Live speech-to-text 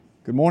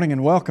Good morning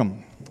and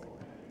welcome.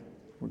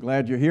 We're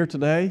glad you're here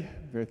today.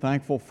 Very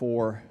thankful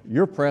for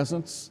your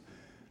presence.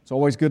 It's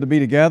always good to be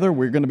together.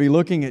 We're going to be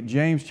looking at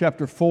James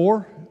chapter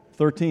 4,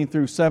 13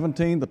 through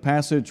 17, the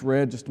passage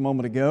read just a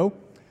moment ago.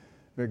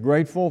 Very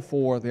grateful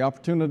for the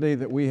opportunity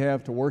that we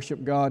have to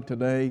worship God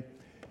today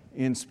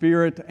in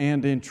spirit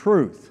and in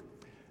truth.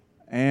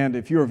 And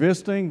if you're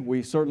visiting,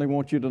 we certainly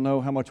want you to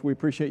know how much we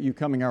appreciate you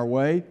coming our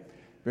way.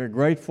 Very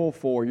grateful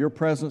for your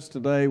presence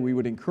today. We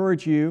would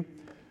encourage you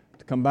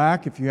to come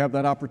back if you have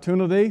that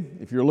opportunity.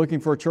 If you're looking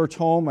for a church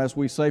home, as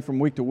we say from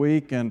week to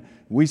week, and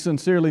we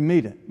sincerely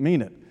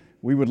mean it,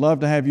 we would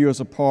love to have you as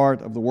a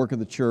part of the work of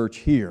the church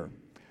here.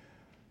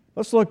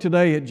 Let's look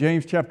today at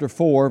James chapter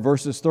 4,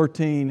 verses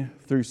 13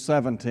 through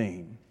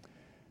 17.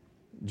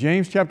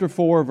 James chapter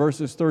 4,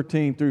 verses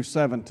 13 through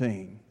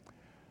 17.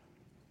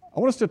 I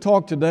want us to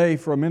talk today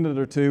for a minute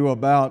or two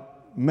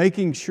about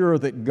making sure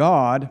that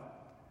God,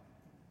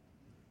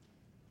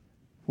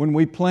 when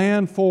we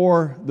plan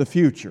for the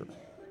future,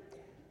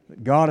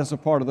 that God is a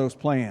part of those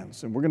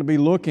plans. And we're going to be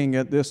looking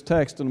at this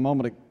text in a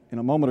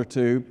moment or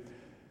two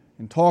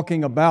and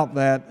talking about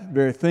that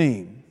very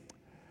theme.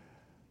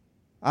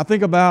 I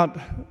think about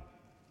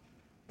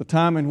the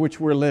time in which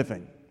we're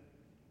living.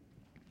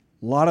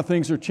 A lot of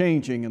things are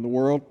changing in the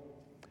world.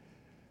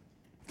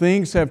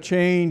 Things have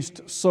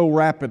changed so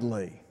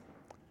rapidly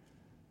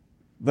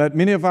that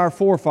many of our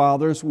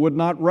forefathers would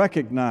not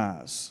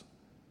recognize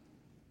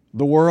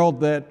the world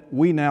that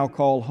we now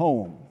call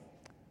home.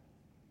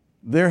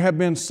 There have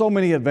been so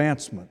many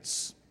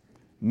advancements,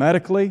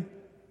 medically,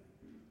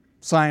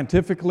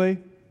 scientifically,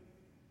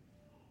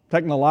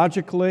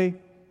 technologically,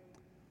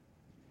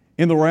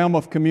 in the realm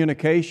of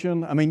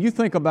communication. I mean, you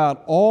think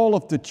about all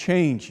of the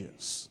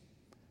changes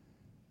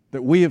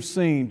that we have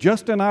seen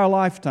just in our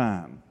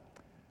lifetime.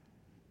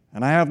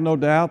 And I have no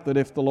doubt that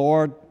if the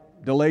Lord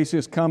delays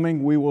His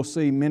coming, we will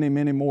see many,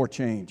 many more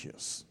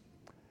changes.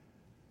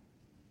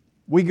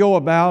 We go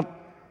about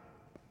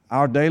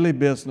our daily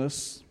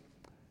business,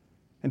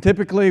 and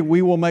typically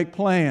we will make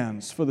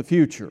plans for the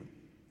future.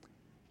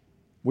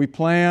 We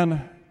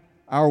plan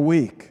our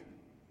week.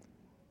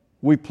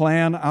 We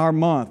plan our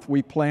month.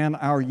 We plan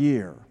our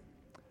year.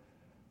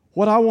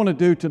 What I want to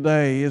do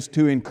today is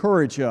to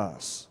encourage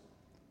us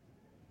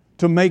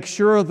to make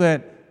sure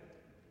that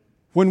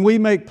when we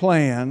make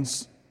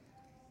plans,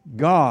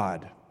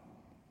 God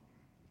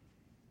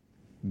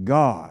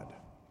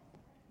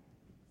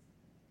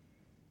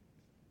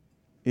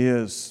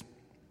is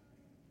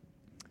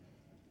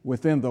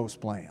within those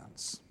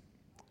plans.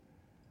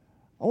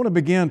 I want to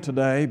begin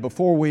today,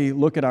 before we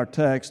look at our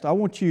text, I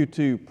want you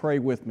to pray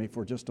with me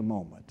for just a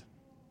moment.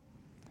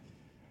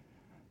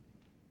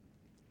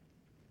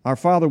 Our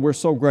Father, we're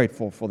so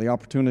grateful for the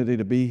opportunity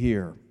to be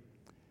here,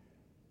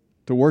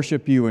 to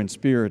worship You in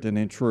spirit and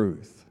in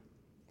truth.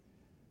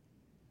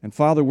 And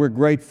Father, we're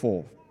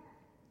grateful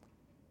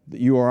that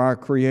You are our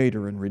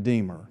Creator and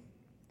Redeemer.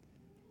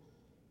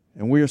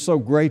 And we are so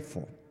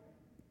grateful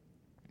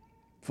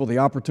for the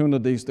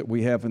opportunities that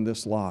we have in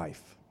this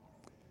life.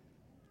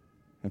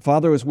 And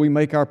Father, as we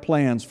make our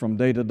plans from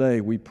day to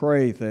day, we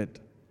pray that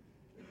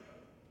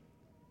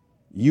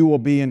You will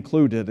be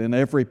included in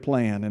every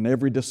plan, in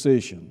every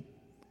decision,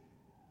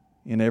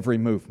 in every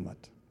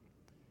movement.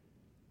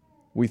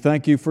 We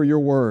thank You for Your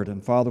Word,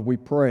 and Father, we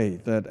pray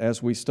that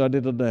as we study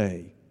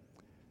today,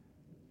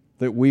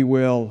 that we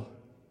will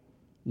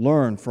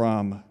learn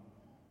from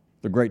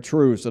the great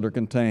truths that are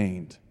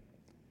contained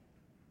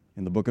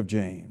in the book of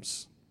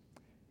James.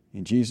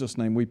 In Jesus'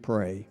 name we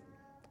pray,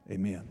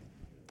 amen.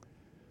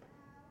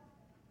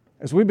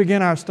 As we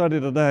begin our study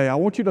today, I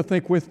want you to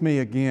think with me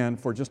again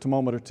for just a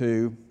moment or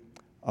two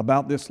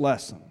about this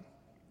lesson.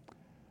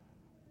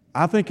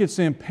 I think it's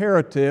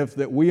imperative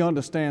that we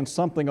understand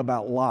something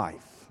about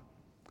life,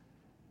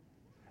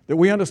 that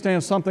we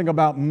understand something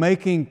about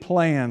making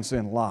plans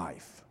in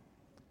life,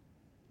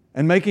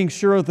 and making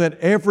sure that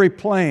every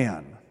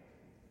plan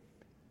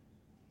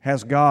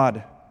has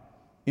God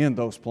in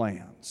those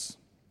plans.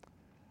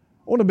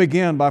 I want to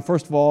begin by,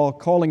 first of all,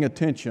 calling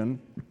attention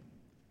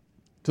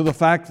to the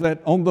fact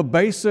that on the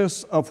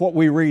basis of what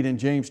we read in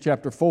James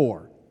chapter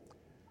 4,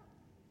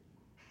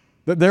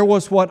 that there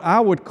was what I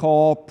would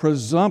call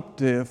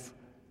presumptive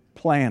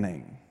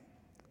planning.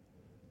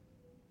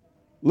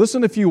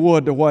 Listen, if you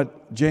would, to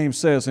what James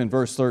says in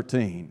verse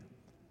 13.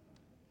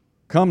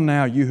 Come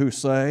now, you who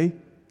say,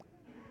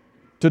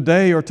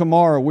 today or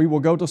tomorrow we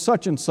will go to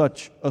such and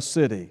such a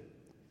city,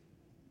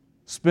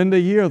 spend a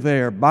year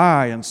there,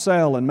 buy and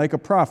sell and make a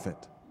profit.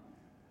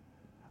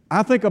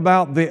 I think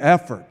about the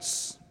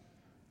efforts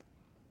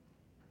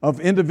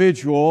of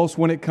individuals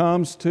when it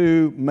comes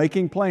to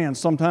making plans.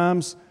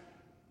 Sometimes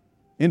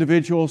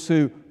individuals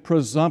who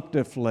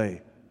presumptively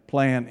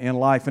plan in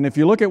life. And if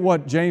you look at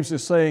what James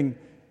is saying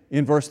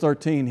in verse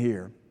 13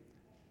 here,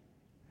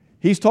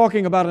 he's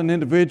talking about an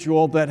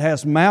individual that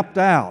has mapped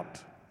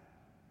out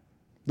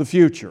the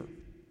future.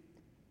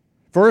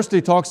 First,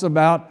 he talks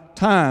about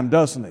time,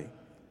 doesn't he?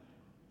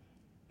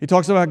 He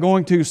talks about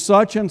going to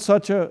such and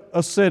such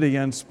a city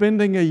and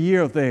spending a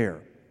year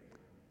there.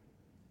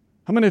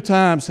 How many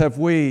times have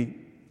we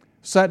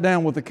sat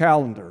down with the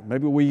calendar?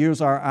 Maybe we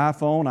use our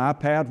iPhone,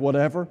 iPad,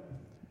 whatever,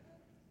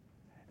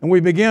 and we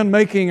begin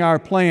making our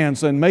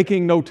plans and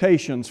making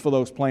notations for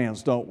those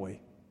plans, don't we?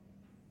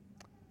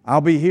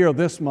 I'll be here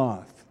this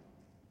month,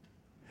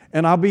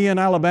 and I'll be in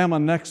Alabama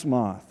next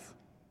month.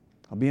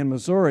 I'll be in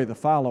Missouri the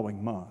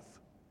following month.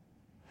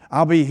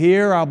 I'll be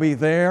here, I'll be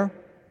there.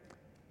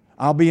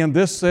 I'll be in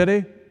this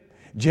city.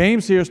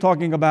 James here is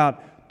talking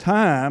about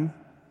time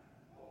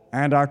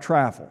and our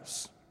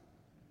travels.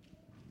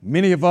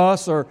 Many of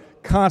us are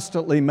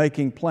constantly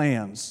making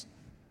plans.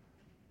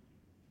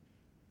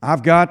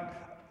 I've got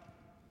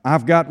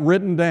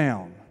written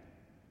down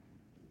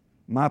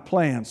my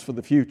plans for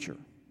the future.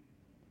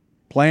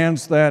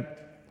 Plans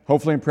that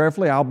hopefully and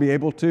prayerfully I'll be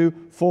able to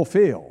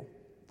fulfill.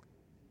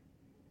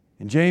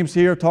 And James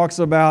here talks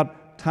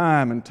about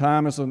time, and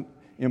time is an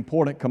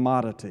important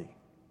commodity.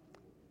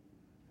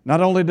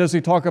 Not only does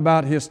he talk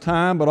about his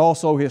time, but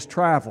also his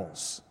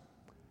travels.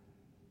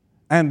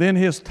 And then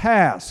his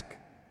task.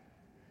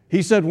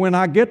 He said, when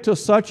I get to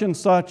such and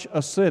such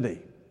a city,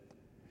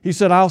 he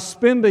said, I'll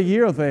spend a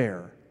year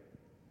there.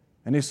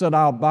 And he said,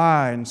 I'll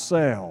buy and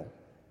sell.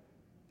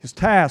 His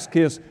task,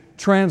 his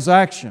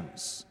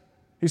transactions.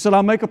 He said,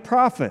 I'll make a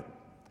profit.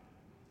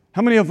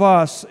 How many of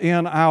us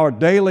in our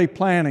daily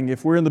planning,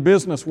 if we're in the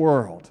business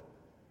world,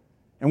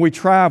 and we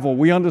travel,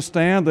 we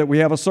understand that we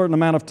have a certain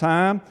amount of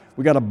time.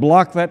 We've got to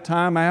block that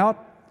time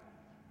out.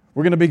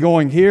 We're going to be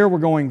going here, we're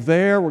going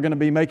there, we're going to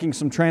be making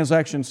some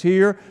transactions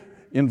here,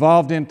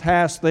 involved in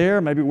tasks there.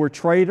 Maybe we're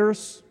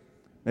traders.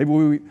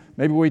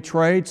 Maybe we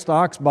trade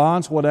stocks,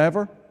 bonds,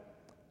 whatever.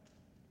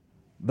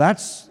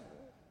 That's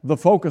the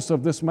focus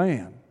of this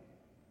man.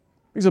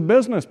 He's a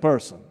business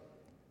person.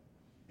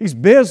 He's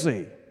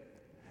busy.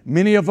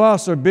 Many of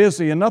us are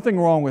busy, and nothing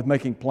wrong with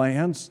making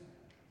plans.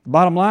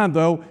 Bottom line,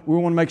 though, we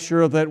want to make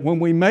sure that when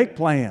we make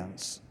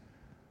plans,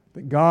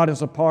 that God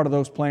is a part of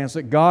those plans,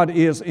 that God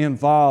is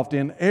involved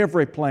in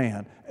every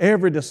plan,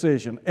 every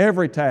decision,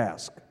 every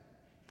task.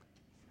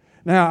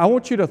 Now, I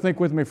want you to think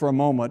with me for a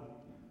moment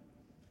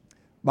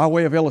by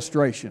way of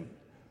illustration.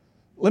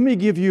 Let me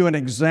give you an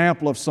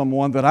example of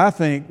someone that I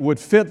think would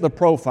fit the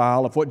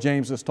profile of what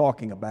James is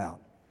talking about.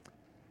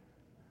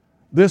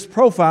 This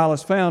profile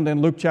is found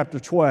in Luke chapter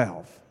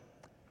 12.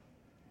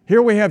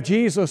 Here we have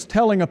Jesus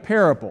telling a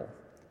parable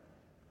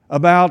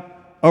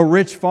about a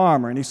rich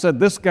farmer. And he said,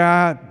 this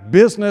guy,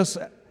 business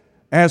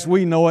as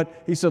we know it,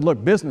 he said,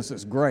 look, business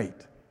is great.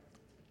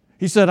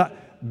 He said,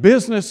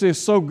 business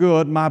is so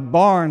good, my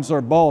barns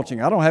are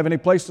bulging. I don't have any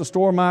place to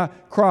store my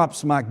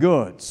crops, my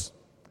goods.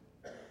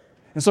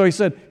 And so he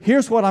said,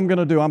 here's what I'm going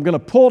to do. I'm going to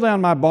pull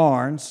down my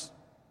barns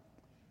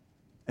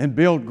and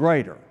build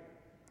greater.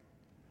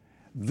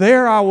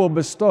 There I will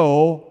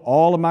bestow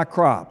all of my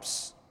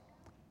crops.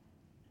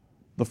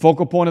 The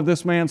focal point of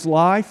this man's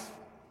life,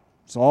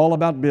 it's all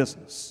about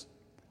business.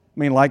 I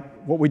mean,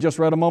 like what we just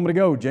read a moment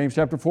ago, James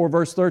chapter 4,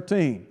 verse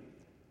 13.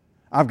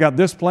 I've got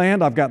this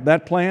planned, I've got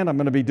that planned, I'm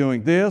going to be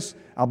doing this,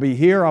 I'll be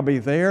here, I'll be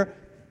there.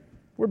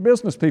 We're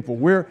business people.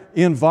 We're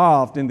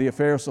involved in the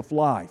affairs of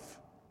life.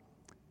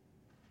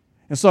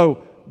 And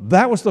so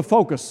that was the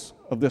focus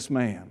of this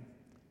man.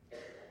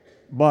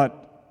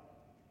 But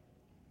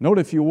note,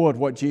 if you would,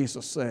 what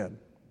Jesus said.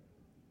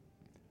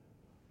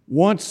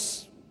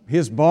 Once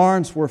his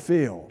barns were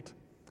filled,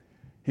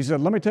 he said,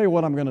 let me tell you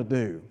what I'm going to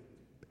do.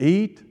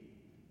 Eat,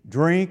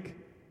 drink,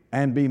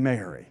 and be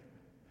merry.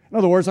 In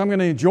other words, I'm going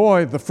to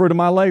enjoy the fruit of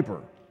my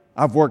labor.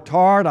 I've worked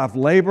hard, I've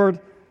labored,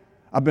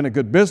 I've been a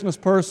good business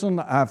person,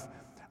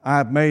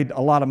 I've made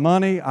a lot of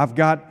money, I've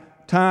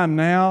got time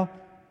now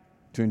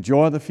to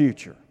enjoy the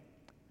future.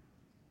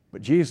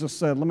 But Jesus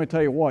said, let me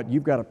tell you what,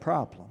 you've got a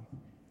problem.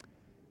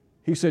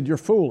 He said, you're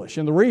foolish.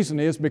 And the reason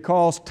is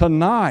because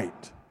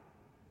tonight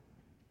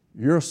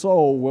your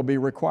soul will be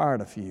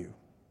required of you.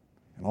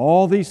 And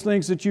all these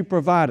things that you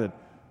provided,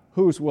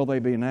 whose will they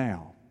be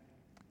now?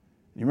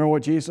 You remember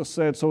what Jesus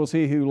said? So is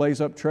he who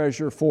lays up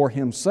treasure for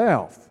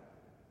himself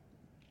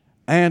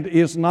and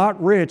is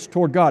not rich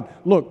toward God.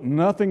 Look,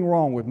 nothing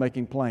wrong with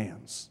making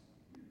plans.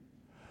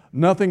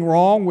 Nothing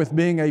wrong with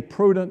being a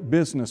prudent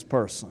business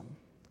person.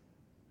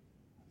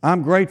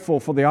 I'm grateful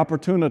for the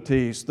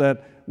opportunities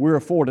that we're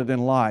afforded in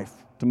life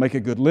to make a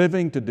good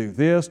living, to do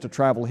this, to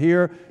travel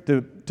here,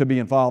 to be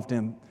involved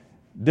in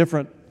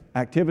different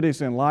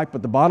activities in life.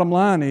 But the bottom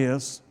line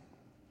is,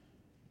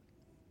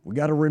 we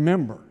got to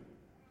remember,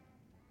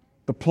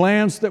 the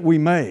plans that we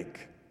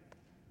make,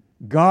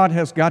 God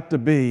has got to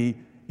be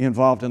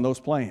involved in those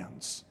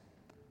plans.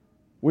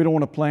 We don't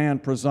want to plan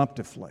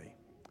presumptively.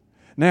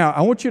 Now,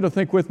 I want you to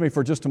think with me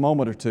for just a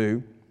moment or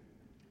two.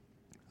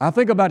 I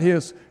think about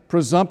his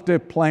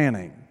presumptive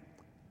planning.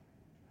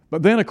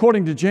 But then,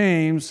 according to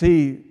James,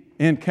 he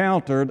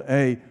encountered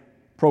a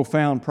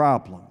profound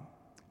problem.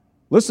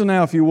 Listen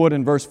now, if you would,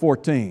 in verse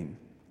 14.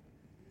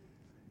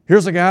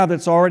 Here's a guy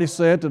that's already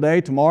said,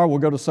 today, tomorrow, we'll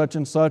go to such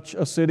and such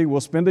a city,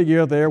 we'll spend a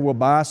year there, we'll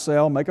buy,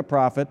 sell, make a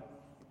profit.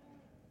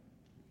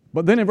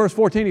 But then in verse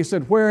 14 he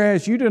said,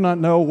 whereas you do not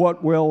know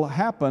what will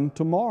happen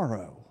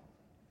tomorrow.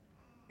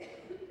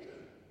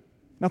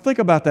 Now think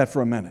about that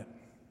for a minute.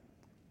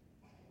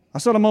 I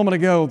said a moment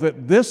ago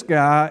that this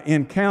guy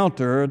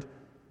encountered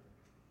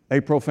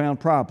a profound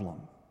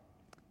problem.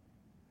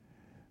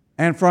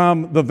 And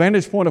from the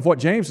vantage point of what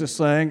James is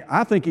saying,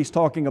 I think he's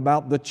talking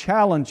about the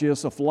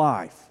challenges of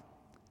life.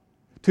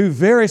 Two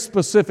very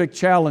specific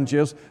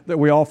challenges that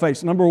we all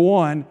face. Number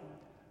one,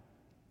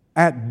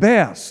 at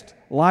best,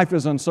 life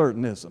is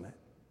uncertain, isn't it?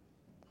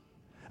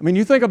 I mean,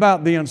 you think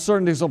about the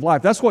uncertainties of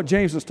life. That's what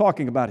James is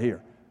talking about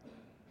here.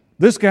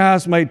 This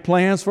guy's made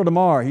plans for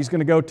tomorrow. He's going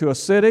to go to a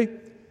city.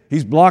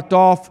 He's blocked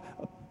off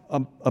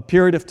a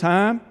period of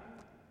time.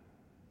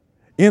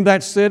 In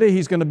that city,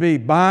 he's going to be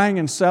buying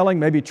and selling,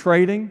 maybe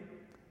trading.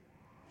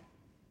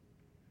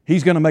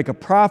 He's going to make a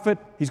profit.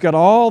 He's got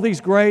all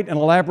these great and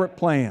elaborate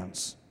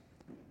plans.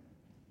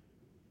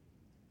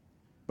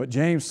 But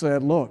James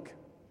said, look,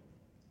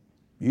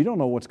 you don't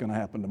know what's going to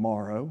happen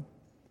tomorrow.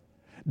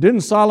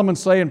 Didn't Solomon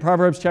say in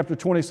Proverbs chapter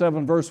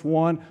 27, verse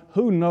 1,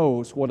 who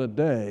knows what a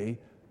day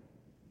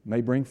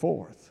may bring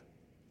forth?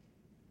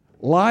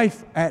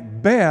 Life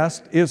at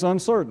best is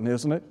uncertain,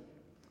 isn't it?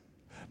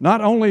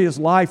 Not only is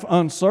life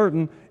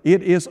uncertain,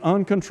 it is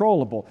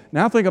uncontrollable.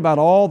 Now think about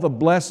all the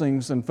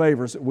blessings and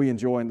favors that we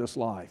enjoy in this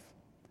life.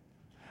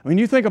 I mean,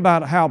 you think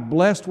about how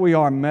blessed we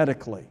are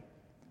medically.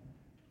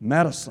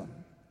 Medicine.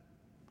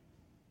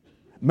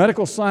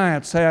 Medical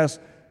science has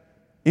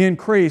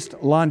increased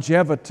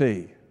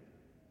longevity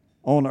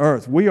on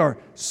earth. We are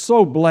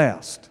so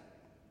blessed.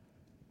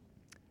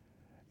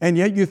 And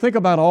yet you think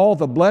about all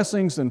the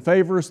blessings and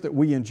favors that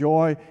we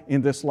enjoy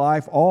in this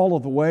life, all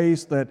of the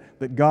ways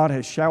that God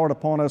has showered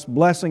upon us,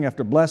 blessing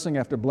after blessing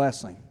after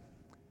blessing.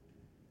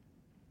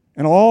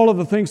 And all of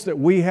the things that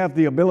we have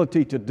the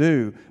ability to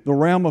do, the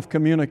realm of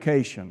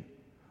communication,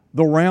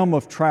 the realm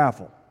of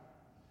travel.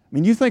 I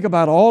mean, you think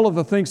about all of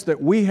the things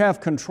that we have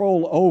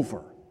control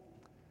over,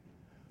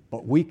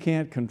 but we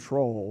can't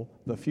control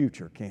the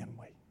future, can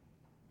we?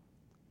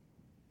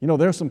 You know,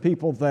 there's some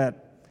people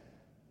that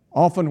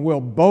often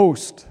will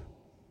boast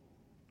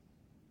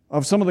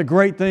of some of the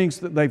great things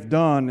that they've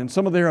done and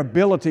some of their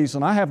abilities,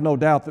 and I have no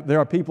doubt that there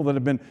are people that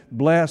have been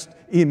blessed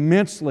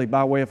immensely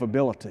by way of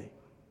ability.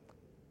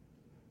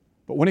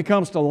 But when it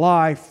comes to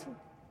life,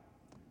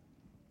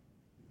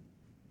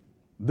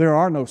 there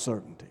are no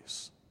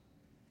certainties.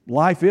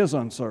 Life is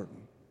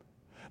uncertain.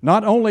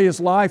 Not only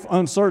is life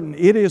uncertain,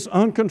 it is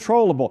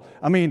uncontrollable.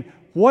 I mean,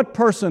 what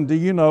person do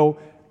you know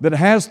that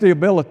has the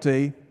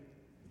ability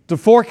to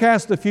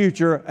forecast the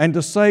future and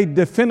to say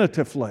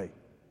definitively,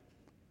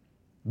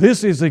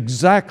 this is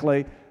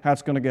exactly how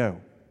it's going to go?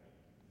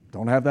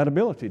 Don't have that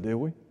ability, do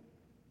we?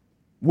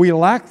 We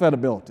lack that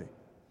ability.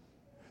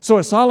 So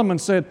as Solomon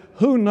said,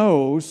 who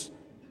knows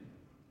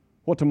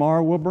what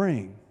tomorrow will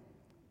bring?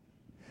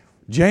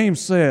 James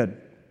said,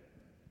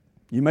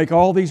 you make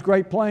all these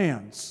great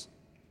plans,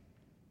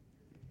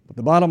 but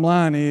the bottom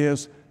line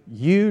is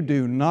you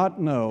do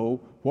not know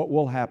what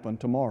will happen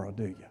tomorrow,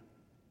 do you?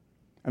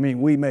 I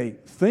mean, we may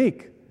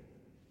think,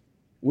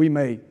 we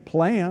may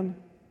plan,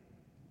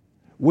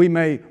 we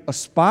may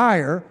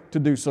aspire to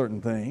do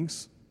certain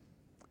things,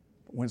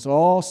 but when it's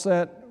all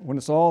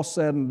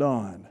said and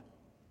done,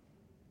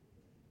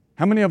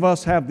 how many of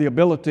us have the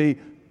ability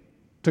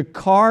to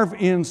carve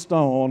in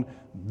stone,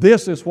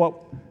 this is what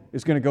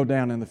is going to go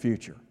down in the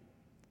future?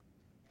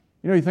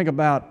 You know, you think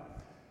about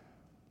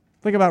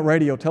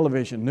radio,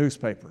 television,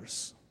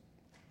 newspapers.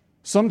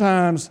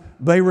 Sometimes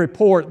they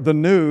report the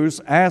news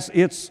as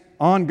it's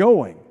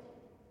ongoing.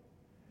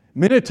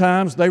 Many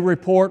times they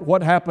report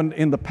what happened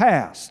in the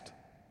past.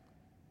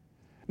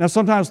 Now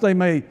sometimes they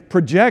may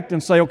project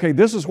and say, okay,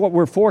 this is what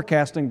we're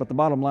forecasting, but the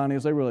bottom line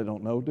is they really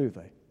don't know, do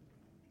they?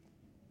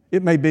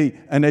 It may be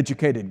an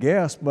educated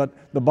guess,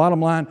 but the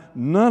bottom line,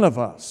 none of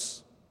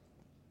us,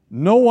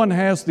 no one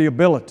has the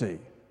ability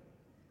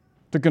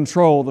to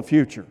control the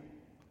future.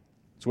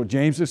 That's what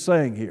James is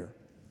saying here.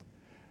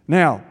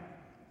 Now,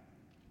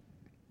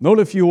 note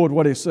if you would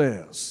what he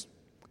says.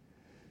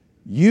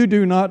 You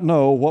do not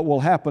know what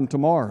will happen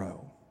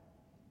tomorrow.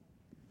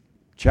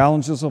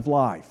 Challenges of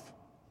life.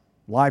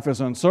 Life is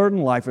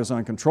uncertain, life is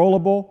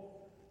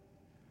uncontrollable,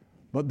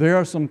 but there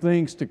are some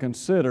things to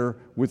consider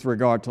with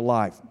regard to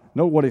life.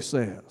 Note what he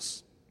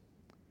says.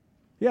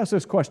 He asks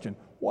this question,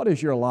 what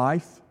is your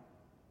life?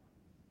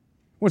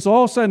 When it's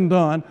all said and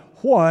done,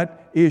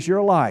 what is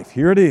your life?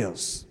 Here it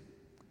is.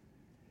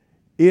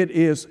 It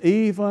is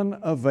even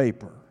a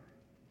vapor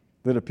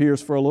that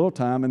appears for a little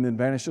time and then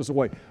vanishes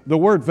away. The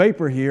word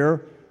vapor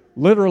here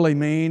literally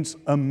means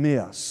a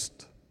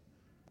mist.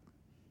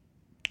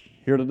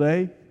 Here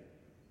today,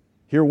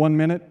 here 1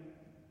 minute,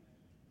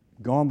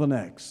 gone the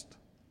next.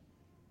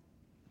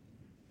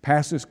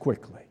 Passes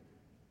quickly.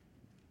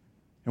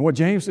 And what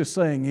James is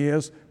saying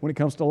is, when it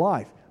comes to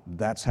life,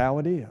 that's how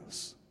it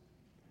is.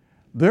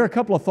 There are a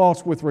couple of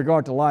thoughts with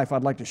regard to life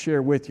I'd like to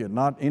share with you.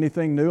 Not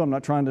anything new. I'm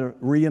not trying to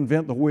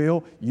reinvent the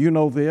wheel. You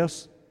know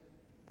this.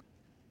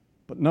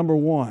 But number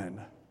one,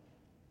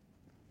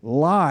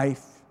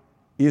 life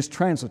is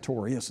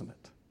transitory, isn't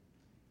it?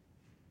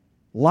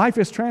 Life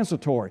is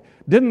transitory.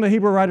 Didn't the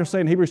Hebrew writer say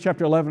in Hebrews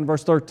chapter 11,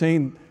 verse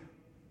 13,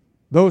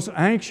 Those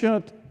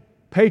ancient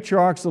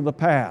patriarchs of the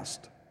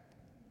past,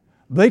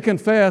 they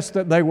confessed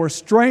that they were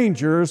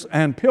strangers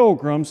and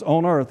pilgrims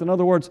on earth. In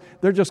other words,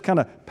 they're just kind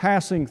of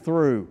passing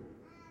through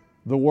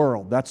the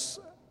world. That's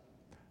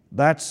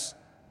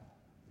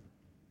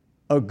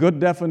a good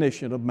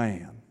definition of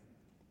man.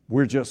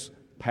 We're just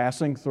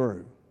passing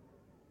through.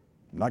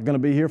 Not going to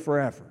be here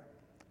forever.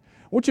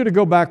 I want you to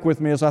go back with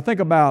me as I think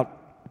about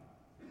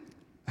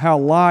how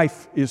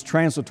life is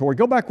transitory.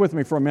 Go back with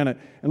me for a minute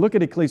and look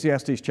at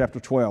Ecclesiastes chapter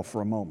 12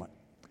 for a moment.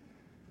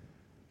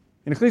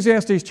 In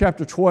Ecclesiastes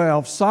chapter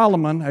 12,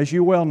 Solomon, as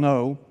you well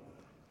know,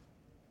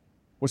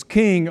 was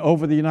king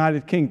over the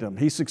United Kingdom.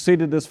 He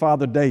succeeded his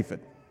father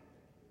David.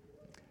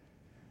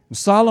 And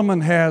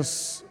Solomon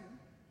has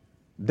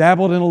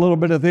dabbled in a little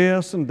bit of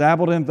this and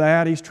dabbled in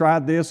that. He's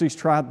tried this, he's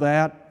tried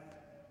that.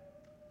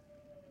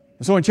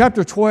 And so in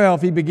chapter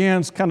 12, he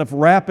begins kind of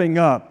wrapping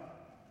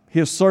up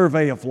his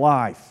survey of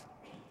life,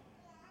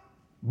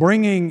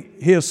 bringing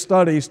his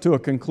studies to a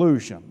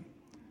conclusion.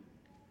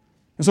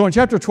 And so in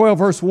chapter 12,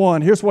 verse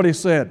 1, here's what he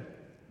said.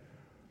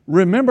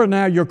 Remember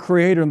now your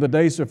Creator in the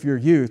days of your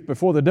youth,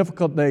 before the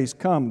difficult days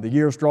come, the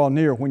years draw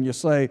near, when you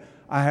say,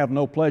 I have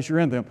no pleasure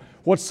in them.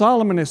 What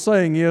Solomon is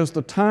saying is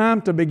the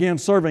time to begin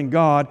serving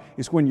God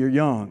is when you're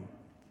young.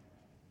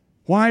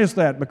 Why is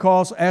that?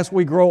 Because as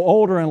we grow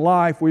older in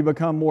life, we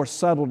become more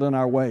settled in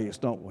our ways,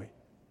 don't we?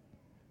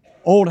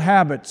 Old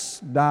habits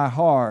die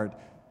hard.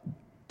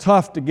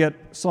 Tough to get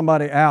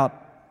somebody out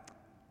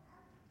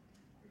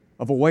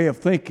of a way of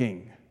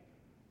thinking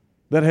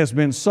that has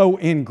been so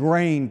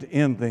ingrained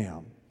in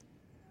them.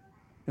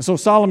 And so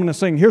Solomon is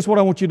saying, here's what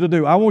I want you to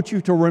do. I want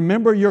you to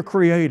remember your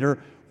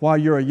Creator while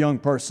you're a young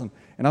person.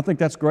 And I think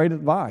that's great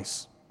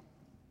advice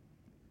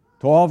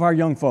to all of our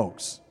young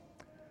folks.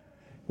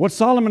 What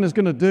Solomon is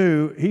going to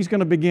do, he's going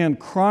to begin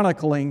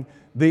chronicling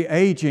the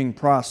aging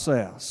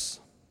process.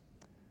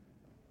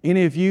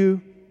 Any of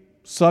you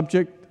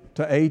subject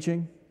to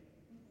aging?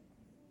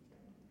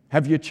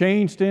 Have you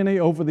changed any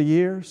over the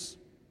years?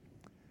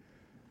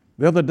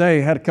 The other day,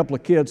 I had a couple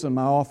of kids in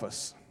my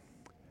office.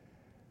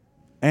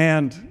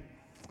 And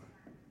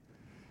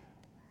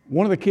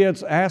one of the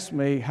kids asked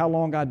me how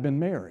long I'd been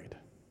married.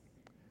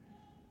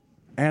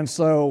 And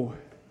so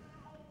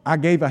I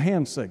gave a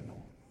hand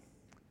signal.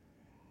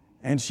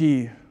 And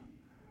she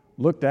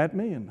looked at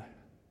me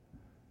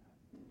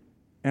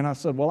and I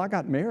said, well, I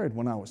got married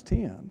when I was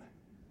 10.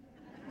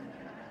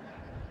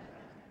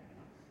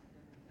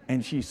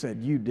 And she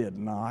said, you did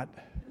not.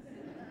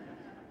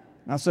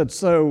 And I said,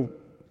 so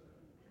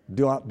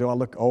do I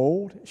look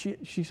old?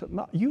 She said,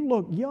 no, you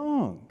look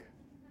young,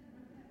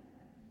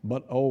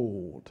 but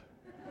old.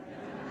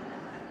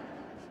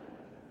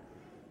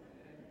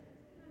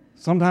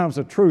 Sometimes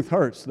the truth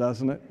hurts,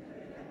 doesn't it?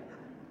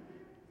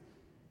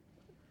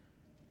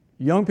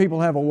 Young people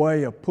have a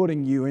way of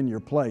putting you in your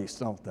place,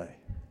 don't they?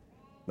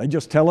 They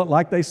just tell it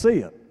like they see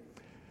it.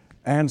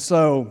 And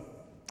so,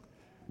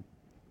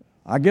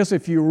 I guess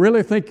if you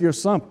really think you're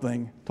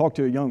something, talk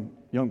to a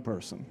young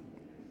person.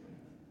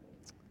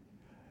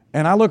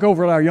 And I look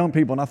over at our young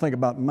people and I think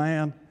about,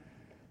 man,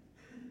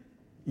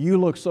 you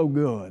look so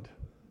good.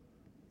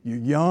 You're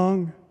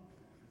young,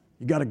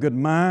 you got a good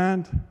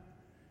mind,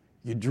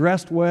 you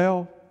dressed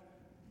well,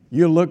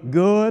 you look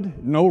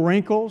good, no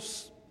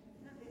wrinkles,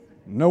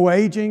 no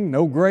aging,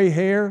 no gray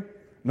hair,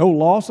 no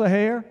loss of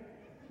hair.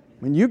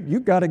 I mean, you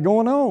got it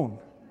going on.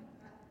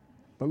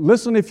 But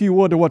listen, if you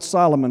would, to what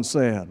Solomon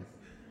said.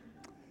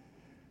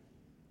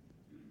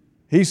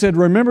 He said,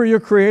 remember your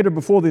Creator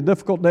before the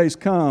difficult days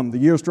come, the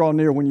years draw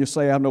near when you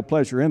say, I have no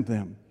pleasure in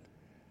them.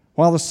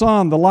 While the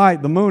sun, the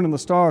light, the moon, and the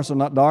stars are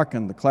not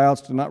darkened, the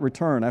clouds do not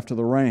return after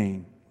the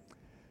rain.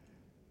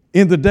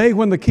 In the day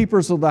when the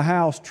keepers of the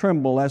house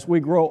tremble, as we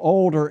grow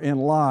older in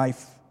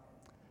life,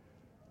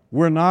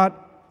 we're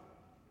not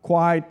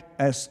quite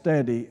as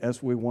steady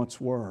as we once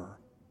were.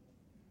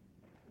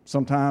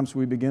 Sometimes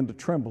we begin to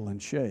tremble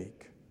and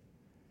shake.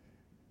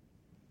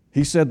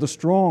 He said, the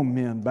strong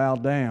men bow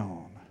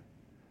down.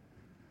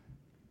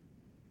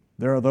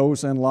 There are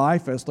those in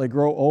life, as they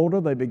grow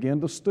older, they begin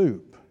to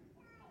stoop.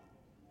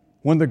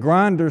 When the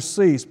grinders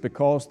cease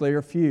because they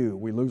are few,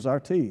 we lose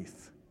our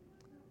teeth.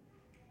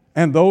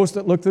 And those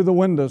that look through the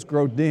windows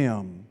grow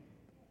dim.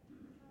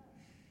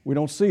 We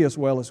don't see as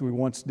well as we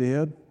once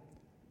did.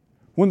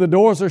 When the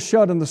doors are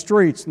shut in the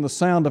streets and the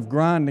sound of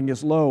grinding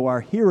is low,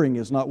 our hearing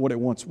is not what it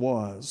once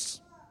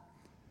was.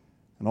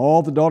 And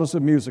all the daughters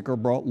of music are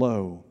brought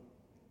low.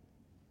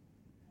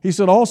 He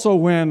said also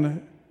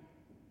when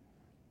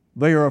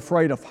they are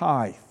afraid of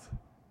height.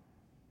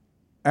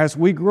 As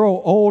we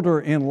grow older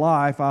in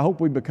life, I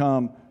hope we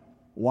become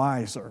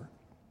wiser.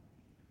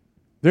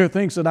 There are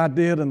things that I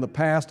did in the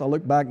past, I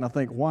look back and I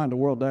think, why in the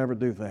world did I ever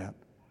do that?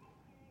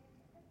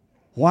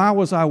 Why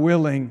was I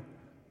willing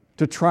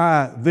to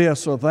try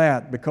this or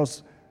that?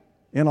 Because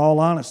in all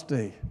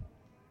honesty,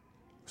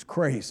 it's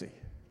crazy.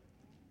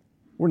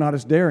 We're not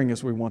as daring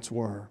as we once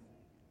were.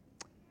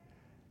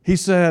 He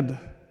said,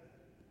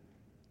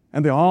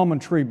 and the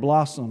almond tree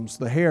blossoms,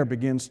 the hair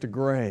begins to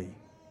gray.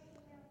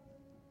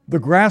 The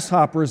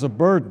grasshopper is a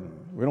burden.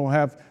 We don't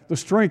have the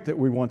strength that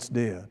we once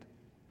did.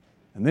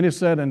 And then he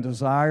said, and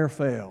desire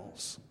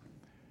fails.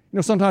 You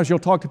know, sometimes you'll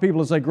talk to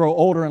people as they grow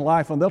older in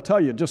life, and they'll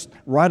tell you just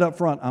right up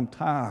front, I'm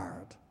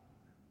tired.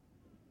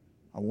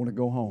 I want to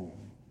go home.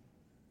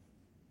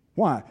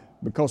 Why?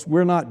 Because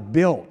we're not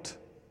built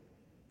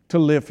to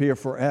live here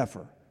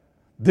forever.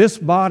 This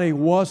body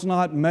was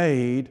not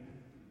made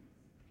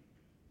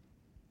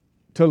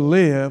to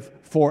live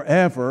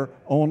forever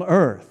on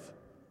earth.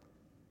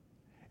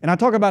 And I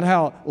talk about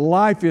how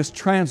life is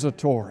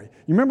transitory.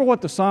 You remember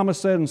what the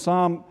psalmist said in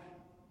Psalm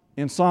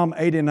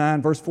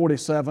 89, verse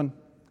 47?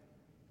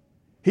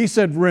 He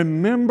said,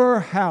 remember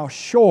how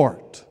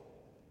short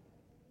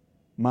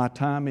my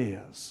time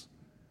is.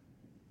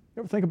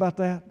 You ever think about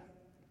that?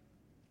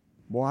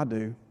 Boy, I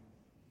do.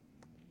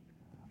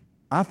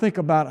 I think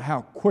about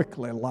how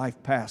quickly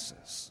life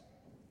passes.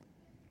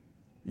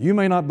 You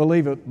may not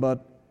believe it,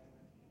 but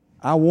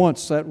I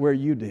once sat where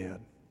you did.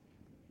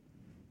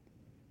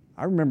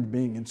 I remember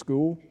being in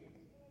school.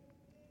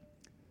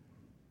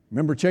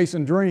 Remember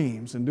chasing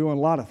dreams and doing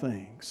a lot of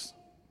things.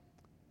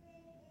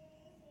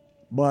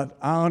 But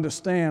I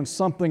understand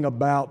something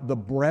about the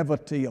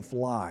brevity of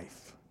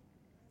life.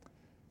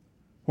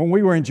 When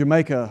we were in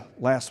Jamaica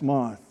last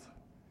month,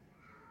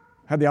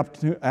 had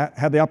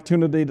the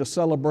opportunity to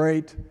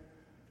celebrate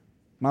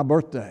my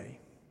birthday.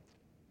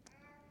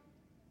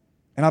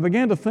 And I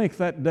began to think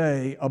that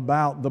day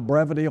about the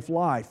brevity of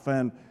life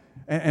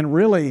and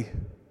really,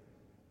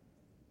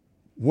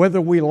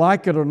 whether we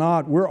like it or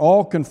not, we're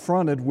all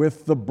confronted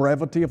with the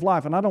brevity of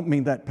life. And I don't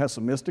mean that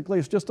pessimistically,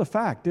 it's just a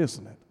fact,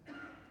 isn't it? I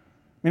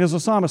mean, as the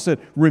psalmist said,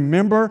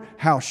 remember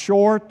how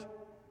short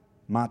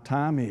my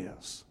time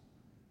is.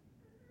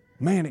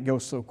 Man, it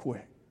goes so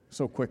quick,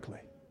 so quickly.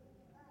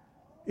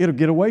 It'll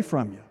get away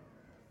from you.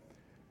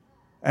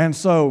 And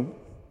so,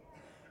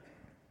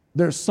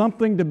 there's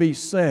something to be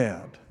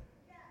said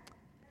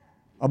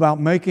about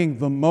making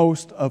the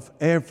most of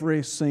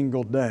every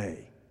single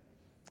day.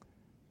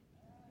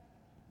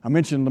 I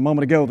mentioned a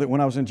moment ago that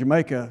when I was in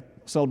Jamaica,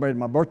 I celebrated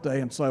my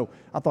birthday, and so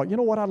I thought, you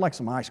know what, I'd like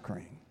some ice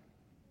cream.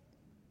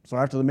 So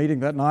after the meeting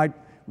that night,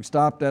 we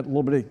stopped at a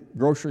little bitty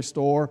grocery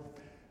store,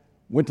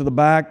 went to the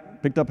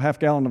back, picked up a half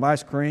gallon of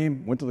ice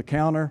cream, went to the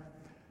counter,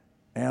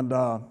 and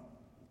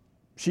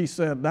she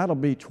said, that'll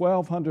be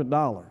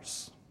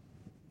 $1,200,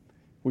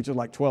 which is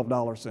like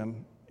 $12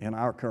 in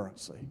our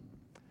currency.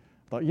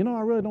 I thought, you know,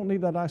 I really don't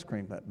need that ice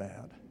cream that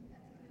bad.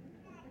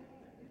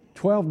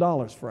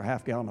 $12 for a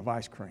half gallon of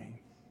ice cream.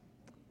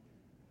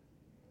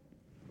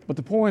 But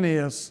the point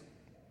is,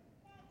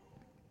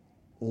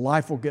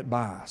 life will get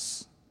by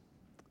us.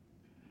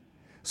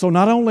 So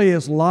not only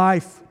is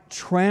life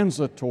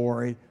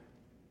transitory,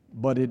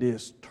 but it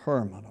is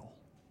terminal.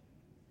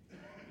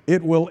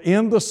 It will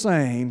end the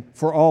same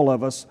for all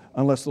of us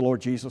unless the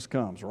Lord Jesus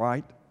comes,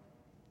 right?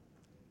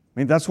 I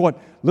mean,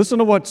 listen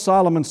to what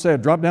Solomon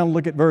said. Drop down and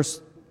look at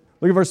verse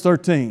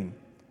 13.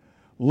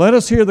 Let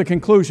us hear the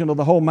conclusion of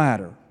the whole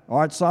matter. All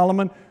right,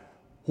 Solomon,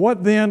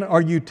 what then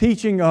are you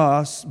teaching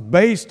us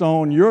based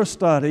on your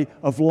study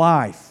of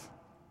life?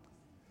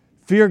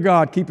 Fear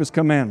God, keep His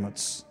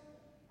commandments.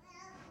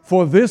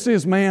 For this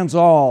is man's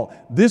all.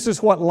 This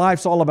is what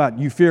life's all about.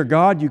 You fear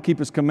God, you keep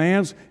His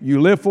commands, you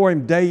live for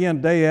Him day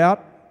in, day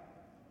out.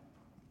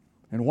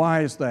 And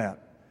why is that?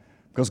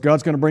 Because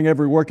God's going to bring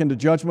every work into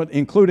judgment,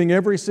 including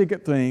every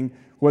secret thing,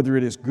 whether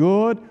it is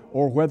good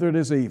or whether it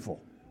is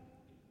evil.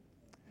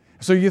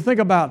 So you think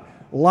about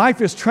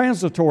life is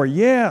transitory.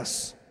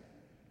 Yes.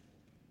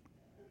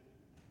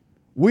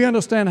 We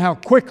understand how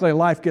quickly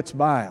life gets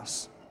by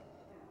us.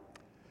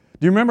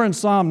 Do you remember in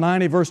Psalm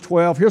 90, verse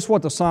 12? Here's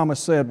what the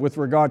psalmist said with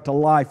regard to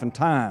life and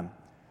time.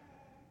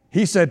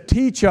 He said,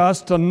 teach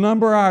us to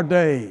number our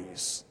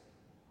days,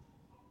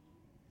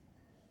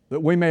 that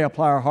we may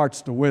apply our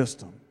hearts to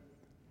wisdom.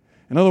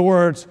 In other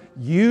words,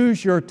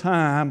 use your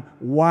time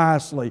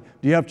wisely.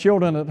 Do you have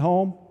children at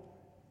home?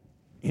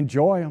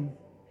 Enjoy them.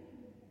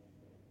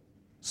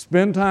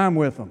 Spend time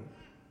with them.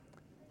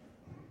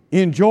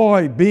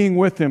 Enjoy being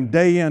with them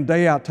day in,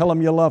 day out. Tell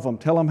them you love them.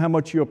 Tell them how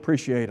much you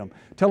appreciate them.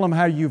 Tell them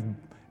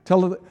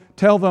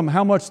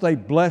how much they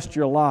blessed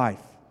your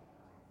life.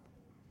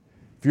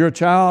 If you're a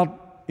child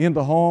in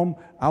the home,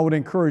 I would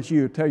encourage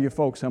you to tell your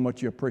folks how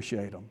much you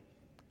appreciate them.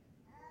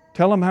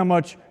 Tell them how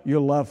much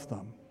you love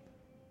them.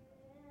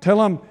 Tell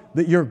them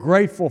that you're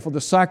grateful for the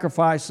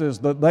sacrifices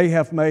that they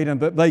have made and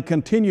that they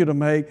continue to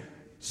make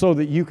so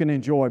that you can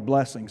enjoy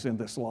blessings in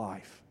this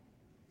life.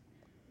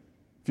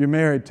 If you're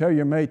married, tell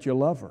your mate you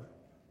love her.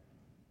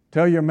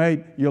 Tell your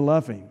mate you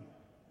love him.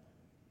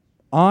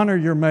 Honor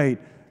your mate.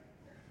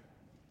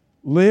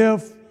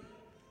 Live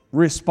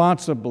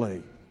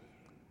responsibly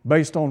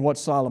based on what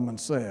Solomon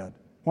said.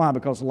 Why?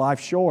 Because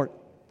life's short.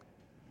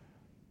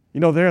 You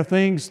know, there are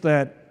things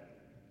that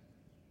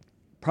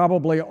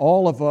probably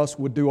all of us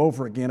would do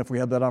over again if we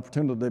had that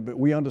opportunity, but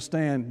we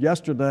understand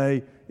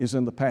yesterday is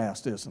in the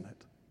past, isn't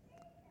it?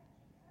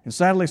 And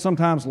sadly,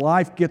 sometimes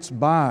life gets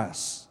by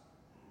us,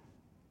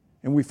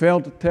 and we fail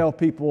to tell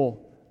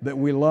people that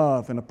we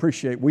love and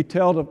appreciate. We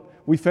fail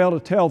to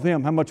tell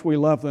them how much we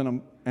love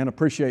them and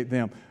appreciate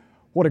them.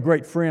 What a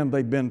great friend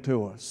they've been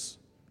to us.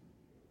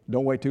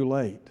 Don't wait too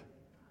late.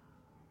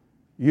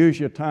 Use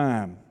your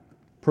time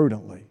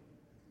prudently.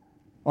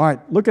 All right,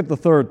 look at the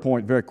third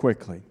point very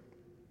quickly.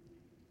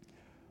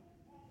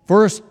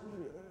 First,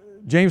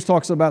 James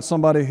talks about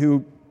somebody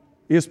who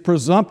is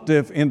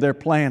presumptive in their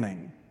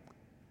planning.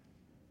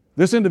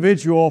 This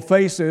individual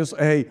faces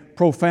a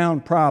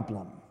profound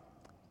problem.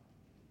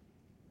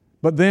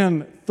 But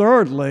then,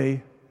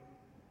 thirdly,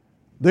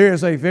 there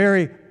is a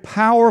very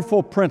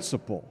powerful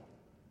principle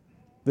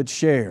that's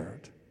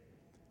shared.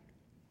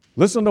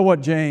 Listen to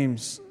what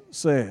James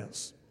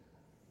says.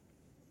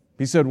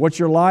 He said, "What's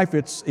your life?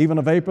 It's even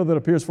a vapor that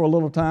appears for a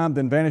little time,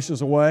 then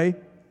vanishes away."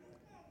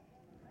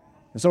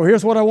 And so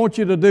here's what I want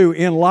you to do.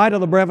 In light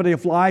of the brevity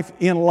of life,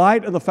 in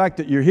light of the fact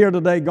that you're here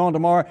today, gone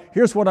tomorrow,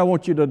 here's what I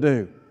want you to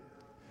do.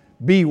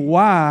 Be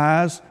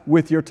wise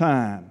with your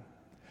time.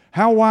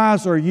 How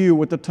wise are you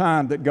with the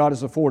time that God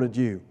has afforded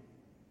you?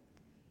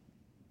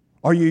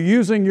 Are you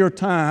using your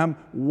time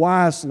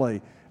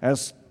wisely?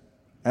 As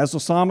the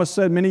psalmist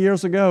said many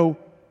years ago,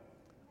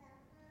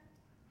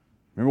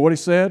 remember what he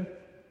said?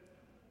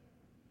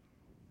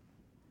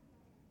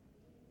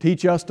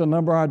 Teach us to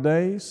number our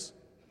days,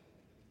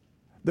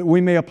 that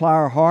we may apply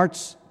our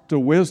hearts to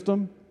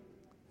wisdom.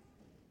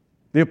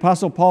 The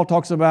Apostle Paul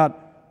talks about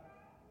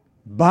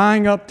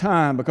buying up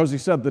time because he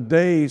said the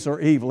days are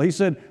evil. He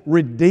said,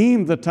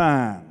 redeem the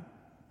time.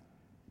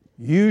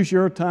 Use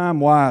your time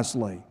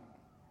wisely.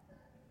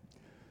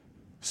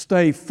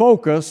 Stay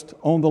focused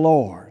on the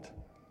Lord.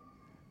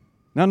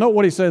 Now note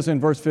what he says in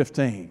verse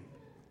 15.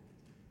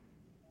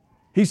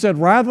 He said,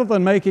 rather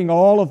than making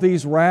all of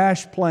these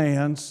rash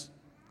plans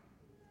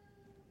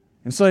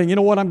and saying, you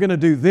know what, I'm going to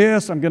do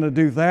this, I'm going to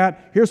do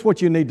that, here's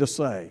what you need to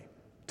say.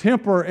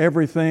 Temper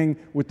everything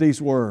with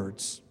these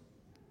words.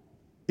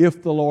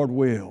 If the Lord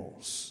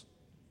wills,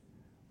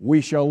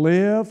 we shall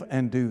live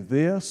and do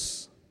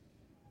this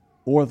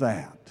or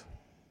that.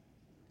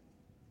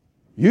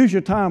 Use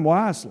your time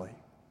wisely.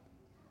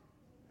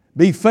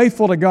 Be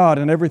faithful to God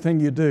in everything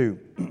you do.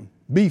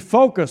 Be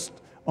focused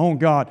on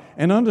God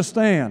and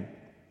understand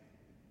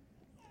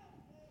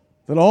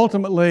that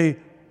ultimately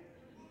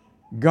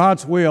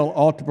God's will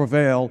ought to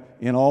prevail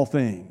in all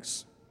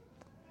things.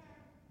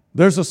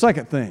 There's a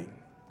second thing.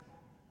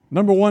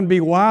 Number one, be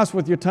wise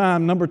with your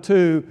time. Number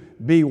two,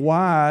 be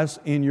wise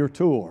in your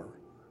tour.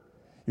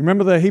 You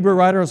remember the Hebrew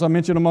writer, as I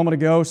mentioned a moment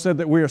ago, said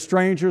that we are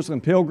strangers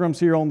and pilgrims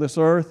here on this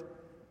earth.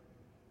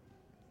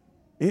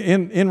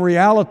 In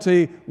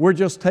reality, we're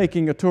just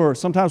taking a tour.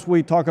 Sometimes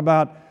we talk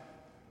about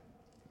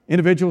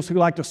individuals who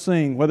like to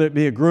sing, whether it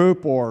be a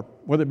group or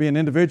whether it be an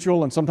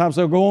individual, and sometimes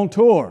they'll go on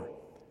tour.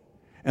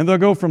 And they'll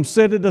go from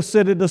city to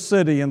city to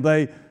city, and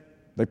they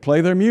play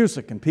their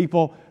music, and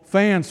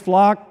fans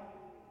flock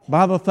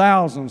by the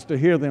thousands to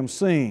hear them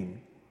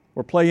sing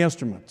or play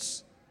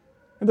instruments.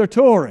 And they're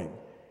touring.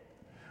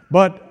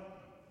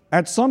 But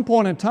at some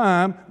point in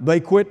time, they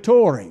quit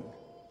touring.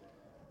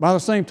 By the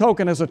same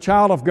token, as a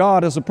child of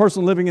God, as a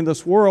person living in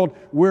this world,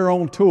 we're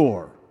on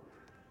tour.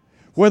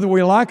 Whether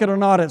we like it or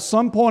not, at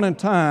some point in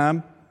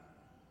time,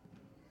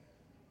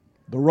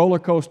 the roller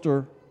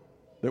coaster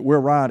that we're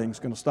riding is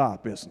going to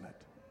stop, isn't it?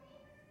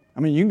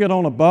 I mean, you can get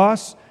on a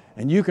bus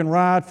and you can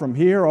ride from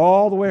here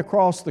all the way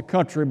across the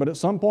country, but at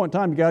some point in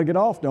time, you got to get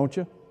off, don't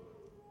you?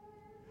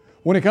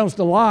 When it comes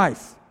to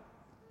life,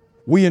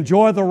 we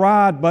enjoy the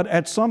ride, but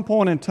at some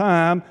point in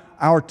time,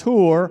 our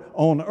tour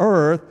on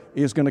earth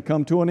is going to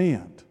come to an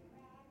end.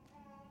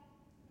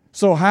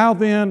 So how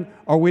then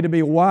are we to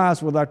be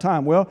wise with our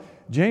time? Well,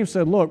 James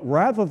said, look,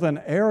 rather than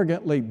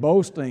arrogantly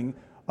boasting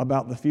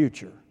about the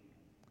future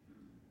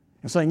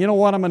and saying, you know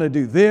what, I'm going to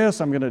do this,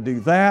 I'm going to do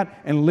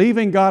that, and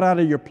leaving God out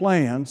of your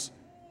plans,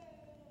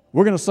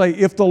 we're going to say,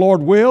 if the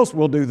Lord wills,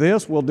 we'll do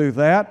this, we'll do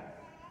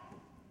that.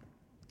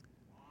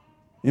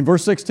 In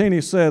verse 16, he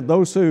said,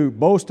 those who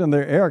boast in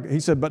their arrogance, he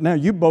said, but now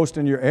you boast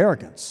in your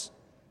arrogance.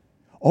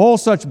 All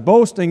such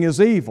boasting is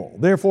evil.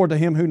 Therefore, to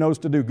him who knows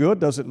to do good,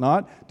 does it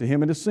not? To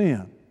him it is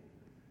sin.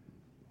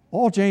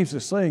 All James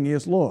is saying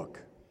is,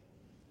 look,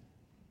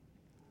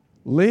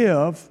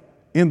 live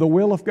in the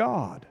will of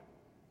God.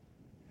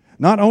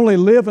 Not only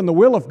live in the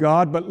will of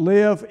God, but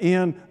live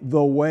in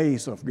the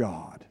ways of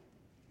God.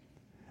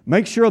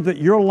 Make sure that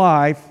your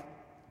life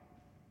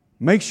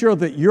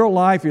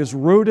is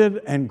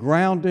rooted and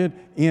grounded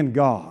in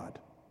God.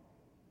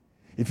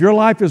 If your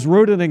life is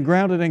rooted and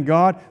grounded in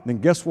God, then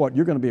guess what?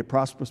 You're going to be a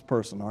prosperous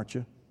person, aren't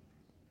you?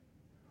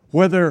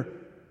 Whether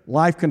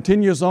life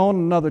continues on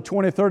another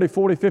 20, 30,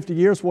 40, 50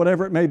 years,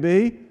 whatever it may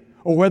be,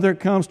 or whether it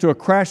comes to a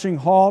crashing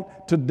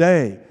halt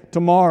today,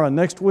 tomorrow,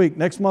 next week,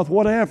 next month,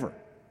 whatever.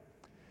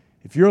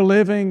 If you're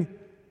living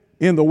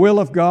in the will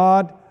of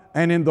God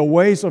and in the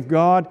ways of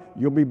God,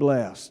 you'll be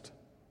blessed.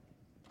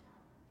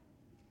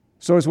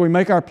 So as we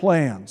make our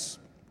plans,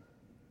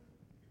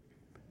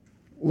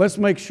 let's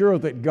make sure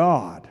that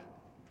God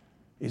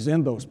is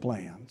in those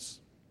plans.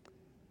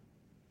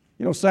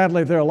 You know,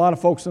 sadly, there are a lot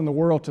of folks in the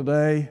world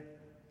today,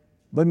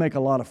 they make a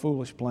lot of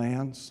foolish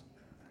plans.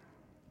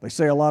 They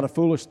say a lot of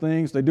foolish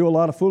things. They do a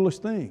lot of foolish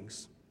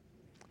things.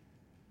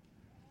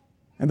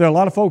 And there are a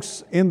lot of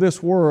folks in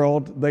this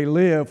world, they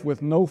live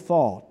with no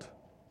thought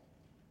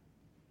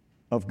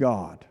of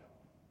God.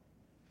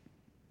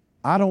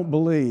 I don't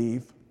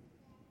believe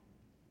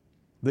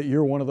that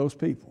you're one of those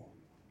people.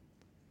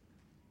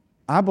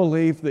 I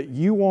believe that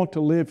you want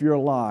to live your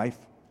life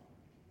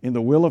in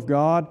the will of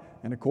God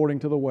and according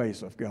to the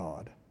ways of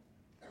God.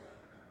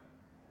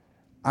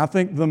 I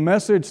think the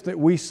message that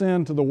we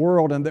send to the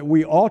world and that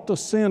we ought to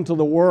send to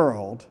the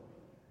world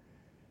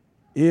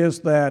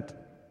is that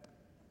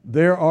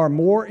there are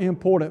more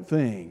important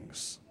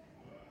things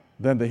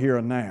than the here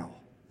and now.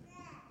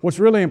 What's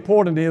really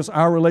important is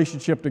our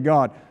relationship to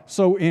God.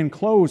 So in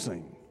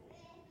closing,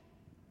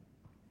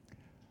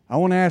 I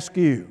want to ask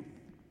you,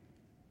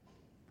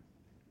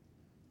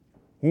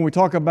 when we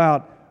talk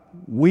about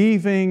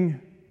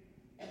weaving,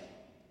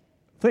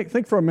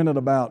 think for a minute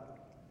about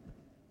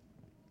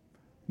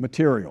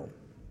material,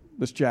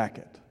 this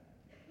jacket.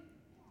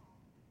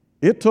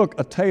 It took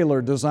a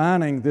tailor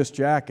designing this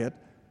jacket,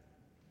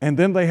 and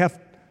then they have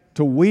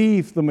to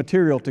weave the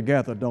material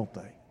together, don't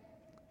they?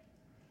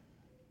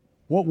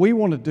 What we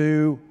want to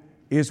do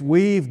is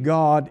weave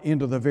God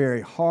into the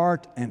very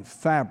heart and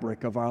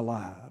fabric of our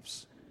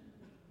lives,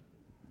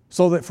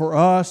 so that for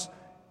us,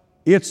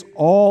 it's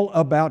all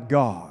about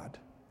God.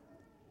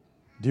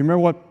 Do you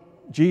remember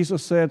what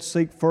Jesus said?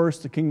 Seek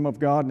first the kingdom of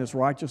God and His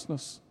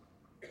righteousness.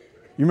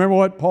 You remember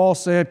what Paul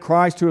said?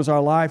 Christ, who is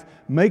our life,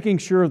 making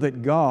sure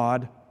that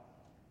God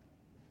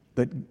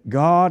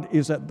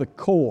is at the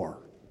core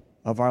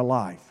of our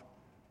life,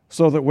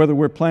 so that whether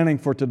we're planning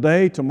for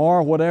today,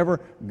 tomorrow,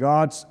 whatever,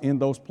 God's in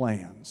those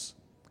plans.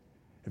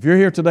 If you're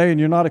here today and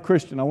you're not a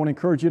Christian, I want to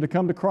encourage you to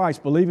come to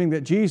Christ, believing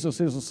that Jesus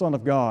is the Son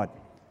of God.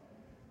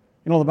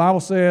 You know, the Bible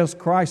says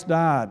Christ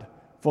died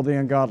for the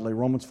ungodly,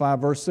 Romans 5,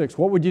 verse 6.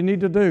 What would you need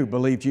to do?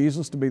 Believe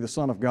Jesus to be the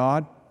Son of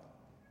God,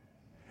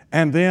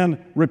 and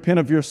then repent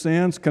of your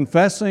sins,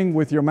 confessing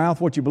with your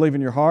mouth what you believe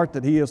in your heart,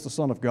 that He is the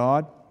Son of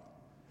God.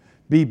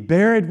 Be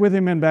buried with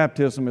Him in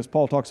baptism, as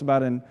Paul talks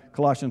about in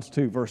Colossians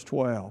 2, verse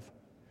 12.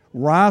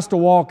 Rise to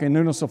walk in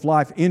newness of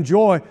life.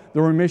 Enjoy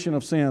the remission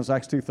of sins,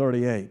 Acts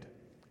 2:38.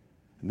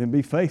 And then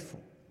be faithful.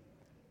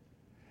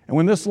 And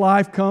when this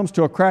life comes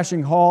to a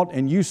crashing halt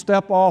and you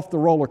step off the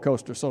roller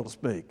coaster, so to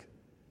speak,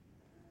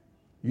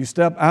 you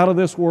step out of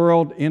this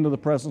world into the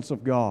presence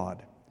of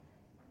God,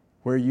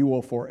 where you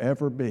will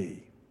forever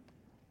be.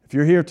 If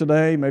you're here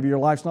today, maybe your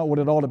life's not what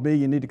it ought to be,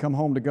 you need to come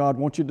home to God.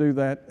 Won't you do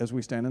that as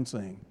we stand and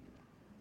sing?